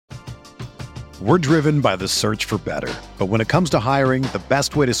We're driven by the search for better. But when it comes to hiring, the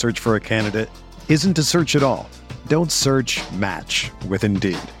best way to search for a candidate isn't to search at all. Don't search, match with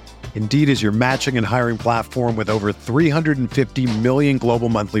Indeed. Indeed is your matching and hiring platform with over 350 million global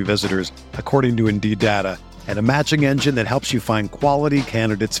monthly visitors, according to Indeed data, and a matching engine that helps you find quality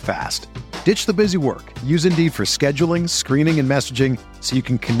candidates fast. Ditch the busy work. Use Indeed for scheduling, screening, and messaging so you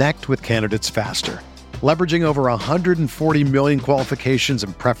can connect with candidates faster. Leveraging over 140 million qualifications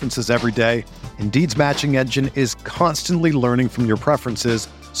and preferences every day, Indeed's matching engine is constantly learning from your preferences,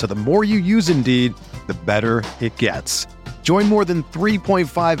 so the more you use Indeed, the better it gets. Join more than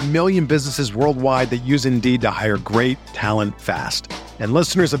 3.5 million businesses worldwide that use Indeed to hire great talent fast. And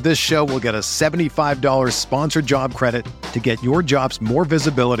listeners of this show will get a $75 sponsored job credit to get your jobs more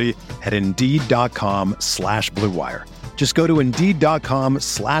visibility at Indeed.com/Blue Wire. Just go to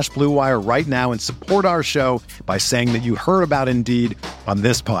Indeed.com/Blue Wire right now and support our show by saying that you heard about Indeed on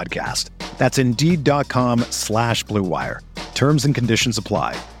this podcast. That's Indeed.com/Blue Wire. Terms and conditions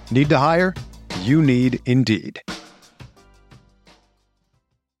apply. Need to hire? You need Indeed.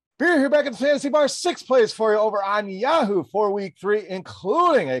 Beer here back at the Fantasy Bar. 6 plays for you over on Yahoo for week 3,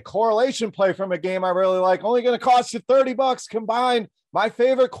 including a correlation play from a game I really like. Only going to cost you $30 combined. My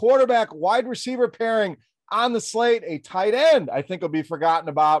favorite quarterback wide receiver pairing on the slate, a tight end I think will be forgotten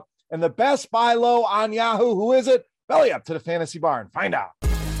about. And the best buy low on Yahoo. Who is it? Belly up to the Fantasy Bar and find out.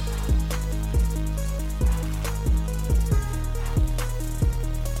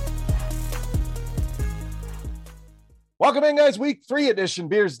 Welcome in, guys. Week 3 edition,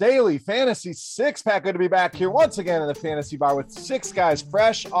 Beers Daily Fantasy 6-pack. Good to be back here once again in the Fantasy Bar with 6 guys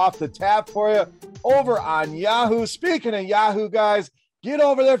fresh off the tap for you over on Yahoo. Speaking of Yahoo, guys, get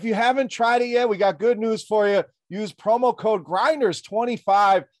over there. If you haven't tried it yet, we got good news for you. Use promo code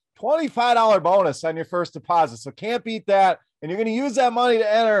GRINDERS25, $25 bonus on your first deposit. So can't beat that. And you're going to use that money to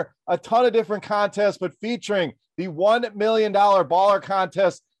enter a ton of different contests, but featuring the $1 million baller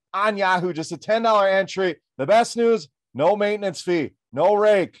contest on Yahoo. Just a $10 entry. The best news, no maintenance fee, no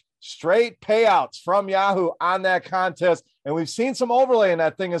rake, straight payouts from Yahoo on that contest. And we've seen some overlay in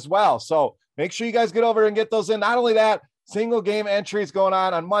that thing as well. So make sure you guys get over and get those in. Not only that, single game entries going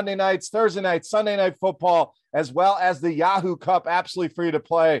on Monday nights, Thursday nights, Sunday night football, as well as the Yahoo Cup, absolutely free to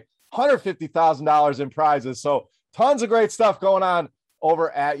play, $150,000 in prizes. So tons of great stuff going on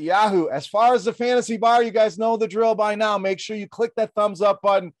over at Yahoo. As far as the Fantasy Bar, you guys know the drill by now. Make sure you click that thumbs up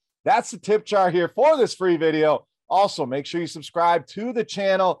button. That's the tip jar here for this free video. Also, make sure you subscribe to the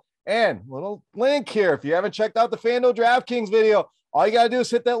channel, and little link here. If you haven't checked out the FanDuel DraftKings video, all you got to do is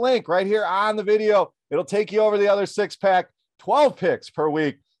hit that link right here on the video. It'll take you over the other 6-pack, 12 picks per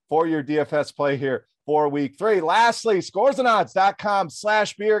week for your DFS play here for week 3. Lastly,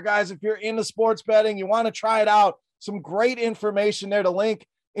 scoresandodds.com/beer. Guys, if you're into sports betting, you want to try it out, some great information there to link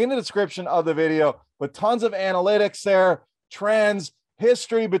in the description of the video, but tons of analytics there, trends,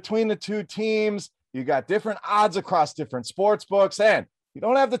 history between the two teams. You got different odds across different sports books, and you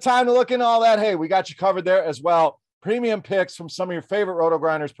don't have the time to look into all that. Hey, we got you covered there as well. Premium picks from some of your favorite Roto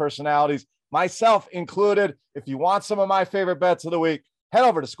Grinders personalities, myself included. If you want some of my favorite bets of the week, head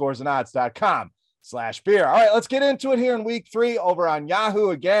over to scoresandodds.com/beer. All right, let's get into it here in week 3 over on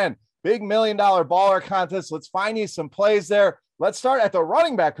Yahoo. Again, big $1 million baller contest. Let's find you some plays there. Let's start at the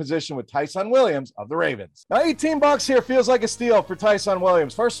running back position with Tyson Williams of the Ravens. Now, $18 here feels like a steal for Tyson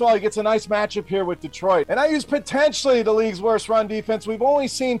Williams. First of all, he gets a nice matchup here with Detroit. And I use potentially the league's worst run defense. We've only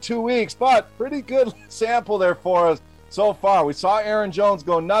seen 2 weeks, but pretty good sample there for us so far. We saw Aaron Jones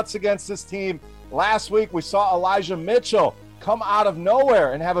go nuts against this team. Last week, we saw Elijah Mitchell come out of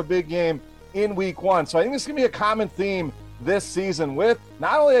nowhere and have a big game in week 1. So I think this is going to be a common theme this season with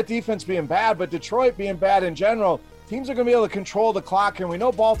not only that defense being bad, but Detroit being bad in general. Teams are going to be able to control the clock, and we know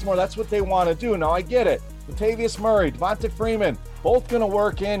Baltimore, that's what they want to do. Now, I get it. Latavius Murray, Devonta Freeman, both going to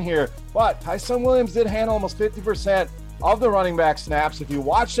work in here. But Tyson Williams did handle almost 50% of the running back snaps. If you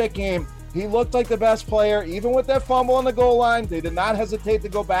watch that game, he looked like the best player. Even with that fumble on the goal line, they did not hesitate to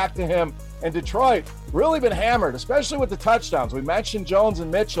go back to him. And Detroit really been hammered, especially with the touchdowns. We mentioned Jones and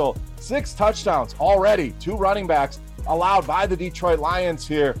Mitchell, 6 touchdowns already, 2 running backs allowed by the Detroit Lions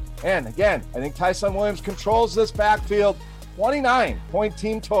here. And again, I think Tyson Williams controls this backfield. 29-point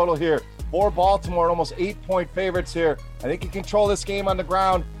team total here for Baltimore, almost 8-point favorites here. I think he can control this game on the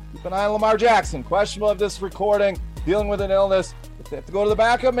ground. Keep an eye on Lamar Jackson, questionable of this recording, dealing with an illness. If they have to go to the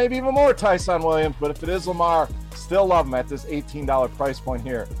backup, maybe even more Tyson Williams. But if it is Lamar, still love him at this $18 price point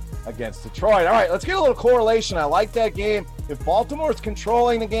here against Detroit. All right, let's get a little correlation. I like that game. If Baltimore's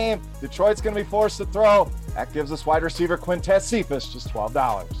controlling the game, Detroit's going to be forced to throw. That gives us wide receiver Quintez Cephas just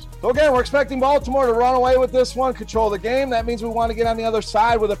 $12. So again, we're expecting Baltimore to run away with this one, control the game. That means we want to get on the other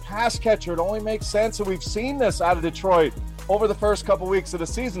side with a pass catcher. It only makes sense, and we've seen this out of Detroit over the first couple weeks of the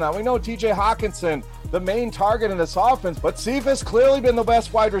season. Now, we know TJ Hawkinson, the main target in this offense, but Cephus clearly been the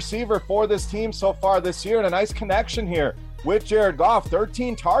best wide receiver for this team so far this year, and a nice connection here with Jared Goff.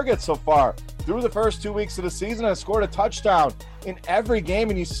 13 targets so far through the first 2 weeks of the season, and scored a touchdown in every game,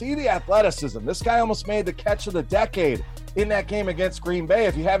 and you see the athleticism. This guy almost made the catch of the decade in that game against Green Bay.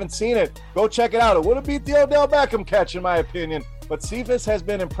 If you haven't seen it, go check it out. It would have beat the Odell Beckham catch, in my opinion, but Cephus has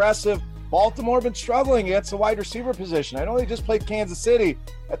been impressive. Baltimore been struggling against the wide receiver position. I know they just played Kansas City.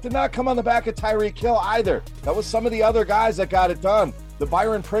 That did not come on the back of Tyreek Hill either. That was some of the other guys that got it done. The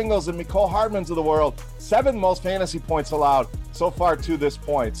Byron Pringles and Mecole Hardmans of the world. 7th most fantasy points allowed so far to this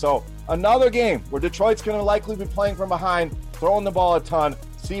point. So another game where Detroit's going to likely be playing from behind, throwing the ball a ton.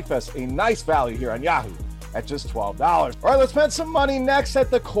 Cephus, a nice value here on Yahoo at just $12. All right, let's spend some money next at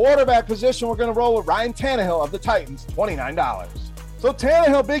the quarterback position. We're going to roll with Ryan Tannehill of the Titans, $29. So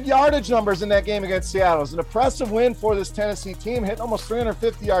Tannehill, big yardage numbers in that game against Seattle. It was an impressive win for this Tennessee team, hitting almost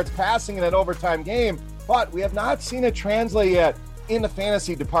 350 yards passing in that overtime game, but we have not seen it translate yet in the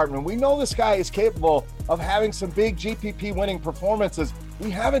fantasy department. We know this guy is capable of having some big GPP winning performances.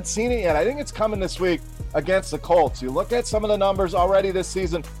 We haven't seen it yet. I think it's coming this week against the Colts. You look at some of the numbers already this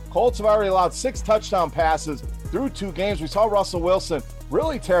season. Colts have already allowed 6 touchdown passes through 2 games. We saw Russell Wilson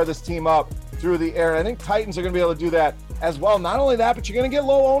really tear this team up through the air. And I think Titans are going to be able to do that as well. Not only that, but you're going to get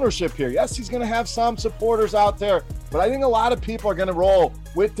low ownership here. Yes, he's going to have some supporters out there, but I think a lot of people are going to roll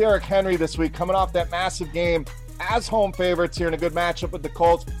with Derrick Henry this week, coming off that massive game as home favorites here in a good matchup with the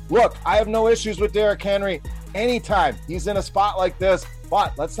Colts. Look, I have no issues with Derrick Henry anytime he's in a spot like this,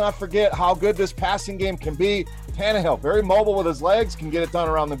 but let's not forget how good this passing game can be. Tannehill, very mobile with his legs, can get it done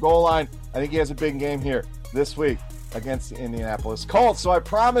around the goal line. I think he has a big game here this week against the Indianapolis Colts. So I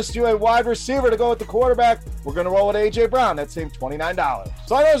promised you a wide receiver to go with the quarterback. We're going to roll with A.J. Brown. That same $29.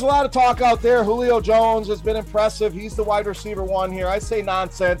 So I know there's a lot of talk out there. Julio Jones has been impressive. He's the wide receiver one here. I say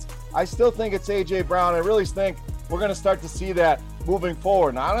nonsense. I still think it's A.J. Brown. I really think we're going to start to see that moving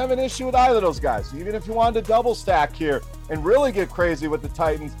forward. Now, I don't have an issue with either of those guys. Even if you wanted to double stack here and really get crazy with the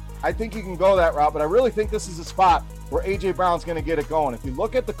Titans, I think you can go that route, but I really think this is a spot where A.J. Brown's going to get it going. If you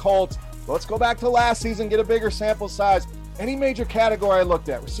look at the Colts, let's go back to last season, get a bigger sample size. Any major category I looked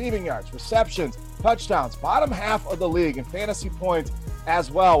at, receiving yards, receptions, touchdowns, bottom half of the league in fantasy points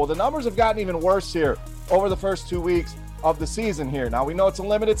as well. Well, the numbers have gotten even worse here over the first 2 weeks of the season here. Now, we know it's a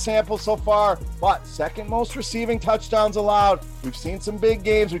limited sample so far, but second most receiving touchdowns allowed. We've seen some big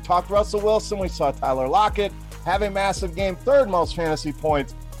games. We talked Russell Wilson. We saw Tyler Lockett have a massive game, 3rd most fantasy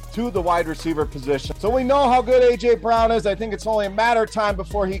points to the wide receiver position. So we know how good A.J. Brown is. I think it's only a matter of time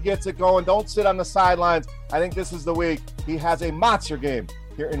before he gets it going. Don't sit on the sidelines. I think this is the week he has a monster game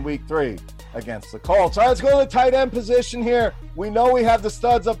here in week 3 against the Colts. All right, let's go to the tight end position here. We know we have the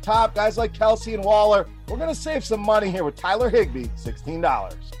studs up top, guys like Kelsey and Waller. We're going to save some money here with Tyler Higbee, $16.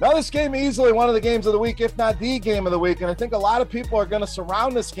 Now, this game easily one of the games of the week, if not the game of the week, and I think a lot of people are going to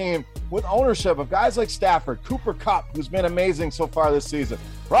surround this game with ownership of guys like Stafford, Cooper Kupp, who's been amazing so far this season,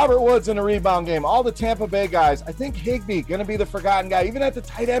 Robert Woods in a rebound game, all the Tampa Bay guys. I think Higbee going to be the forgotten guy, even at the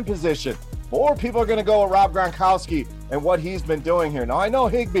tight end position. More people are going to go with Rob Gronkowski and what he's been doing here. Now, I know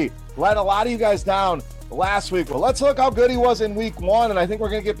Higbee let a lot of you guys down last week. Well, let's look how good he was in week 1, and I think we're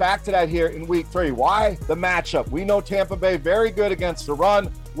going to get back to that here in week 3. Why? The matchup. We know Tampa Bay very good against the run.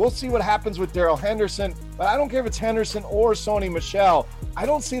 We'll see what happens with Darrell Henderson, but I don't care if it's Henderson or Sony Michel. I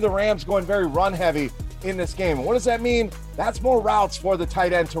don't see the Rams going very run-heavy in this game. And what does that mean? That's more routes for the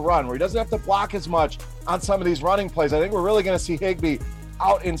tight end to run, where he doesn't have to block as much on some of these running plays. I think we're really going to see Higbee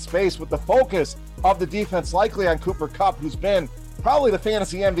out in space with the focus of the defense likely on Cooper Kupp, who's been probably the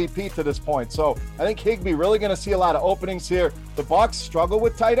fantasy MVP to this point. So I think Higbee really going to see a lot of openings here. The Bucs struggle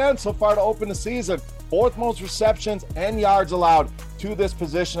with tight ends so far to open the season. 4th most receptions and yards allowed to this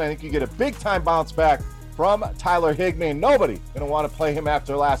position. I think you get a big-time bounce back from Tyler Higbee, and nobody going to want to play him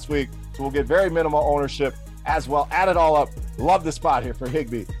after last week. So we'll get very minimal ownership as well. Add it all up. Love the spot here for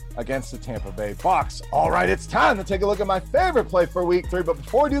Higbee against the Tampa Bay Bucs. All right, it's time to take a look at my favorite play for week 3. But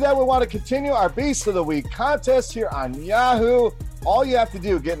before we do that, we want to continue our Beast of the Week contest here on Yahoo. All you have to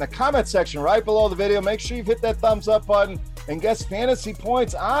do, get in the comment section right below the video. Make sure you've hit that thumbs up button and guess fantasy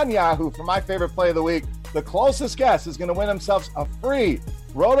points on Yahoo for my favorite play of the week. The closest guess is going to win themselves a free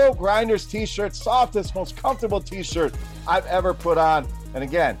Roto Grinders t-shirt, softest, most comfortable t-shirt I've ever put on. And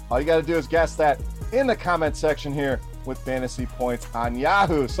again, all you got to do is guess that in the comment section here with fantasy points on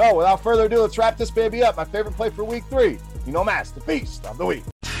Yahoo. So without further ado, let's wrap this baby up. My favorite play for week 3. You know, Mass, the Beast of the Week.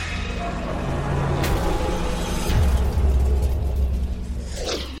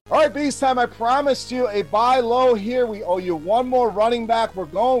 All All right, Beast Time, I promised you a buy low here. We owe you one more running back. We're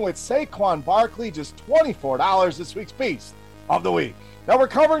going with Saquon Barkley, just $24, this week's Beast of the Week. Now, we're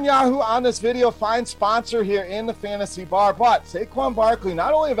covering Yahoo on this video. Fine sponsor here in the Fantasy Bar. But Saquon Barkley,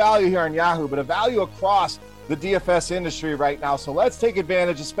 not only a value here on Yahoo, but a value across the DFS industry right now. So let's take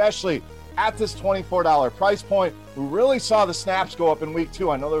advantage, especially at this $24 price point. We really saw the snaps go up in week 2.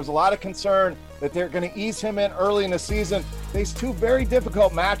 I know there was a lot of concern that they're going to ease him in early in the season. Face 2 very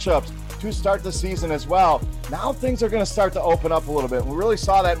difficult matchups to start the season as well. Now things are going to start to open up a little bit. We really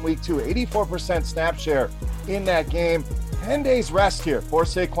saw that in week 2, 84% snap share in that game. 10 days rest here for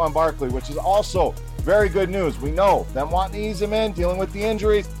Saquon Barkley, which is also very good news. We know them wanting to ease him in, dealing with the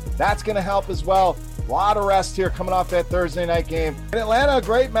injuries. That's going to help as well. A lot of rest here coming off that Thursday night game. In Atlanta, a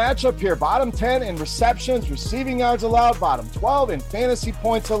great matchup here. Bottom 10 in receptions, receiving yards allowed, bottom 12 in fantasy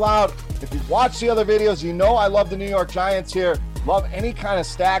points allowed. If you've watched the other videos, you know I love the New York Giants here. Love any kind of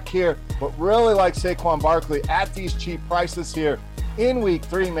stack here, but really like Saquon Barkley at these cheap prices here in week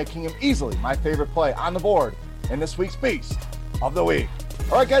 3, making him easily my favorite play on the board in this week's Beast of the Week.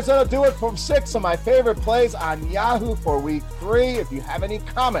 All right, guys, that'll do it from 6 of my favorite plays on Yahoo for week 3. If you have any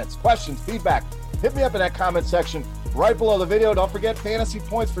comments, questions, feedback, hit me up in that comment section right below the video. Don't forget fantasy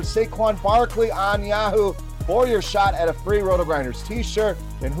points for Saquon Barkley on Yahoo for your shot at a free RotoGrinders t-shirt.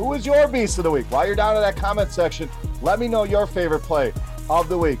 And who is your Beast of the Week? While you're down in that comment section, let me know your favorite play of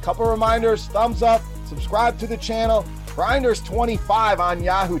the week. Couple reminders, thumbs up, subscribe to the channel. Grinders25 on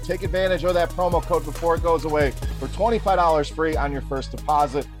Yahoo. Take advantage of that promo code before it goes away for $25 free on your first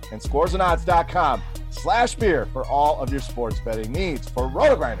deposit. And scoresandodds.com/beer for all of your sports betting needs. For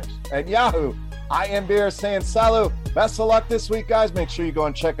RotoGrinders at Yahoo, I am Beer saying salut. Best of luck this week, guys. Make sure you go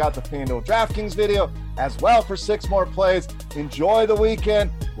and check out the FanDuel DraftKings video as well for 6 more plays. Enjoy the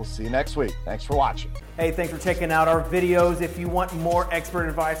weekend. We'll see you next week. Thanks for watching. Hey, thanks for checking out our videos. If you want more expert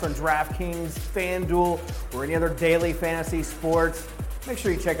advice on DraftKings, FanDuel, or any other daily fantasy sports, make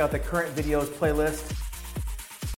sure you check out the current videos playlist